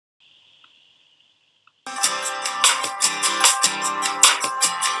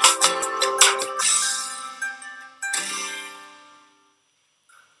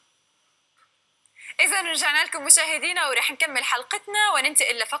رجعنا لكم مشاهدينا ورح نكمل حلقتنا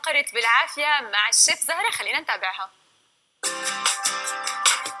وننتقل لفقرة بالعافية مع الشيف زهرة. خلينا نتابعها.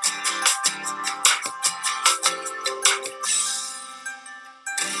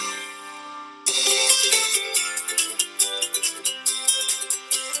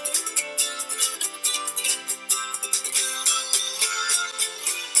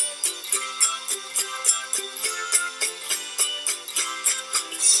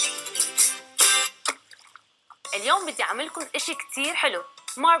 اليوم بدي أعملكم إشي كتير حلو،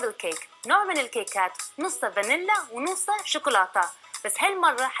 ماربل كيك، نوع من الكيكات نصها فانيلا ونصها شوكولاتة، بس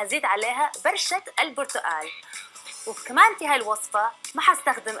هالمرة حزيد عليها برشة البرتقال. وكمان في هاي الوصفة ما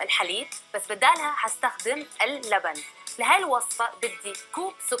حستخدم الحليب، بس بدالها حستخدم اللبن. لهاي الوصفة بدي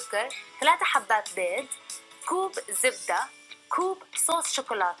كوب سكر، 3 حبات بيض، كوب زبدة، كوب صوص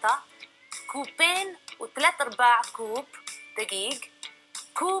شوكولاتة، كوبين و3/4 كوب دقيق،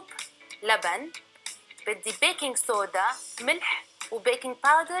 كوب لبن، بدي بيكنج صودا، ملح وبيكنج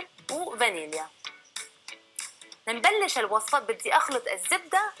باودر وفانيليا. لنبلش الوصفة بدي أخلط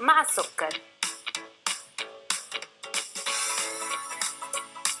الزبدة مع السكر.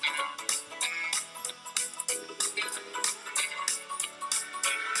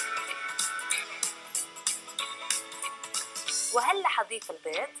 وهلا حضيف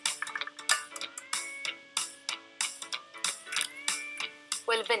البيض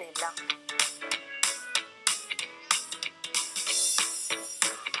والفانيليا.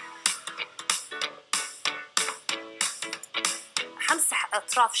 همسح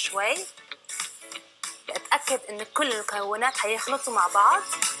اطراف شوي لاتاكد ان كل المكونات حيخلطوا مع بعض.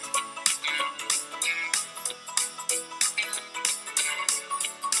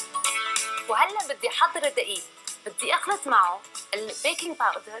 وهلا بدي احضر الدقيق، بدي اخلط معه البيكنج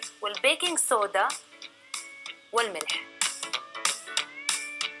باودر والبيكنج صودا والملح.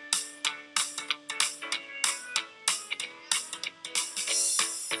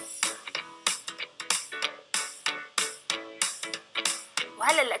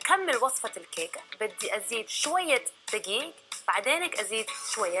 وهلا لأكمل وصفة الكيكة بدي أزيد شوية دقيق، بعدينك أزيد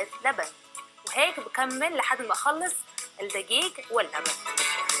شوية لبن، وهيك بكمل لحد ما أخلص الدقيق واللبن.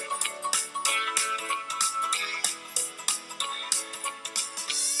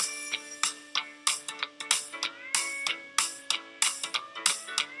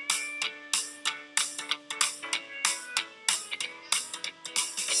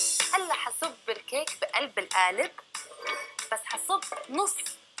 هلا حصب الكيك بقلب القالب، بس حصب نص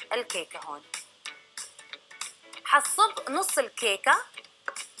الكيكة هون. حصب نص الكيكة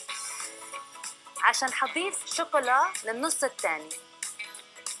عشان حضيف شوكولا للنص الثاني.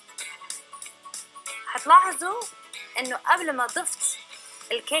 حتلاحظوا انه قبل ما ضفت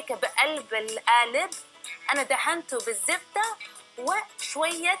الكيكة بقلب القالب انا دهنته بالزبدة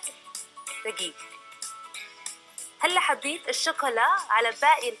وشوية دقيق. هلا حضيف الشوكولا على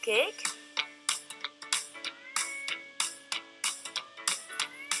باقي الكيك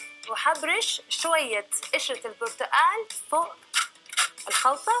وحبرش شوية قشرة البرتقال فوق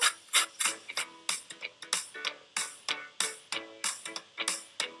الخلطة.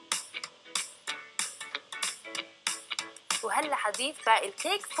 وهلا حضيف باقي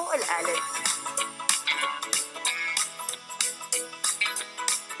الكيك فوق القالب.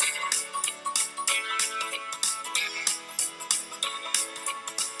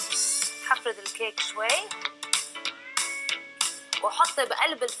 حفرد الكيك شوي وحطه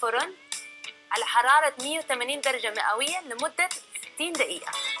بقلب الفرن على حرارة 180 درجة مئوية لمدة 60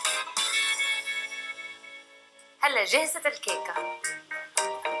 دقيقة. هلا جهزت الكيكة.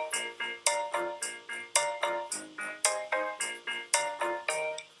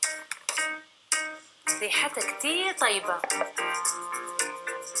 ريحتها كتير طيبة.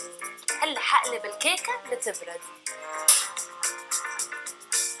 هلا حقلب الكيكة لتبرد.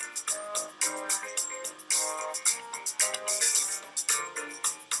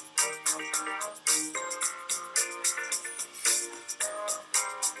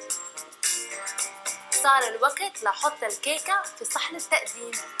 صار الوقت لأحط الكيكة في صحن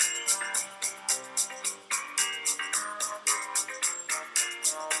التقديم.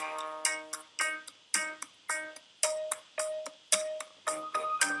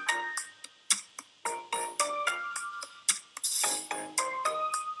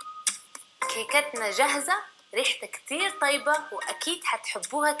 كيكتنا جاهزة، ريحتها كتير طيبة وأكيد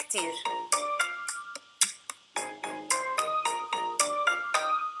حتحبوها كتير.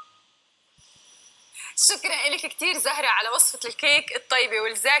 شكرا لك لك كثير زهرة على وصفة الكيك الطيبة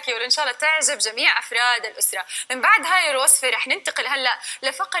والزاكية واللي إن شاء الله تعجب جميع أفراد الأسرة. من بعد هاي الوصفة رح ننتقل هلأ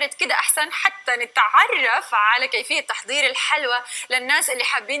لفقرة كده أحسن حتى نتعرف على كيفية تحضير الحلوى للناس اللي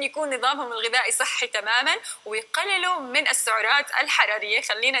حابين يكون نظامهم الغذائي صحي تماما ويقللوا من السعرات الحرارية.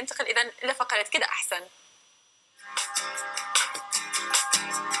 خلينا ننتقل إذن لفقرة كده أحسن.